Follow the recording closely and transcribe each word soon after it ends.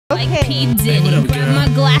like P. Diddy. Grab my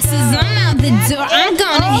glasses, I'm out the door. I'm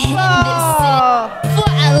gonna hit this city.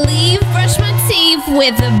 Before I leave, brush my teeth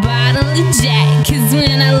with a bottle of Jack. Cause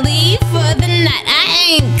when I leave for the night,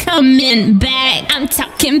 I ain't coming back. I'm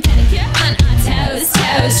talking pedicure on our toes,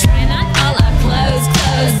 toes. Trying on all our clothes,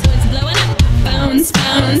 clothes. Boys blowing up our phones,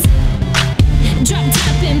 phones. Drop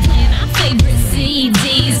top and playing our favorite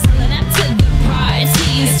CDs. Pulling up to the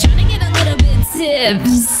parties. Trying to get a little bit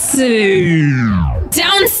tipsy.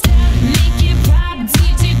 Don't stop, make it pop.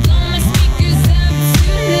 DJ, blow my speakers up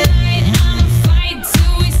tonight. I'ma fight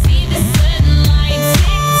till we see the sunlight.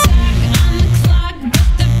 Tick tock on the clock, but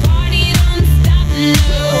the party don't stop. No.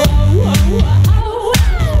 Don't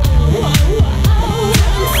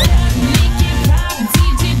stop, make it pop.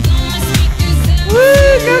 DJ, blow my speakers up.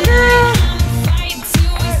 Woo, go girl!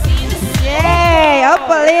 Yay,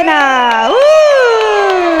 Opalina! Woo!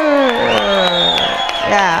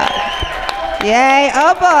 Yeah. Yay,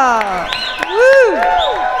 Opal! Woo!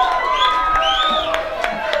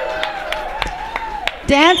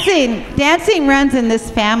 Dancing runs in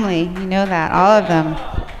this family. You know that, all of them.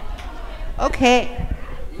 Okay.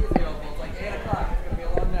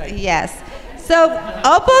 Yes. So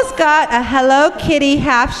Opal's got a Hello Kitty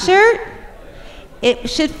half shirt. It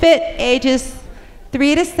should fit ages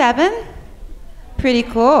 3 to 7. Pretty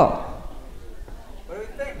cool. What do we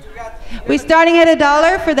think? We're starting at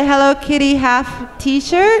 $1 for the Hello Kitty half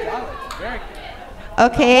t-shirt.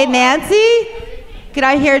 Okay, Nancy, could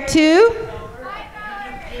I hear 2?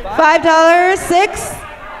 $5, 6?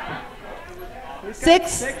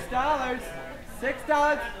 $6.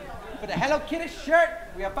 $6 for the Hello Kitty shirt.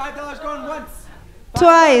 We have $5 going once.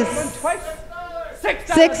 Twice. Going twice.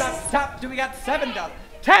 $6 Six. up top. Do we got $7?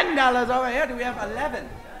 $10 over here. Do we have 11?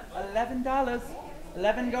 $11.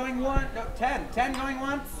 11 going one. No, 10. 10 going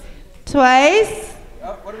once. Twice.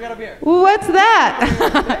 Oh, what do we got up here? What's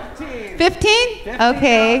that? 15. 15?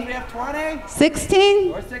 Okay. We have 20.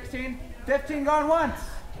 16? Or 16. 15 going once.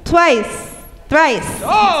 Twice. Thrice.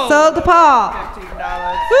 Oh! Sold to Paul.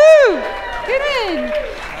 $15. Woo! Get in.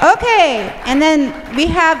 Okay, and then we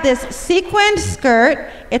have this sequined skirt.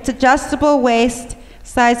 It's adjustable waist,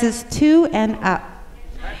 sizes 2 and up.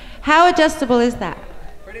 How adjustable is that?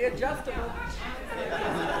 Pretty adjustable.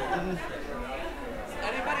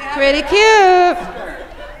 Pretty cute.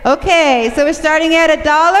 Okay, so we're starting at $1.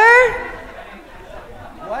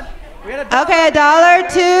 What? We had $1. Okay, $1,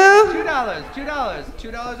 2, $2.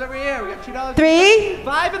 $2 over here. We got $2. 3,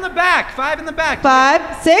 5 in the back. 5 in the back.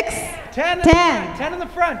 5, 6, 10. 10. 10 in the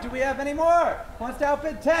front. Do we have any more? Who wants to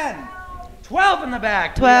outbid 10? 12 in the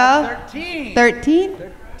back. 12, 13. 13.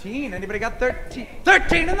 13. Anybody got 13?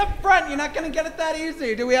 13 in the front. You're not going to get it that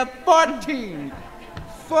easy. Do we have 14?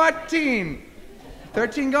 14.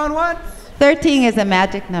 13 going once. 13 is a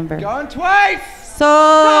magic number. Going twice.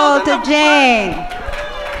 Sold to Jane.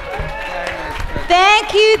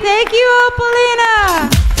 Thank you, Opalina.